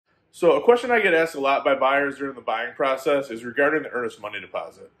So a question I get asked a lot by buyers during the buying process is regarding the earnest money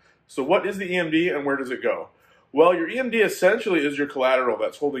deposit. So what is the EMD and where does it go? Well, your EMD essentially is your collateral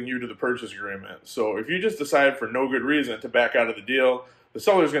that's holding you to the purchase agreement. So if you just decide for no good reason to back out of the deal, the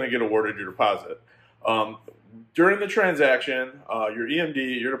seller is going to get awarded your deposit. During the transaction, your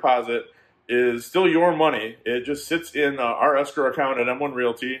EMD, your deposit, is still your money. It just sits in our escrow account at M1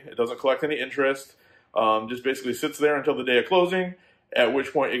 Realty. It doesn't collect any interest. Just basically sits there until the day of closing, at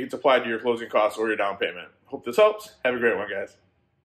which point it gets applied to your closing costs or your down payment. Hope this helps. Have a great one, guys.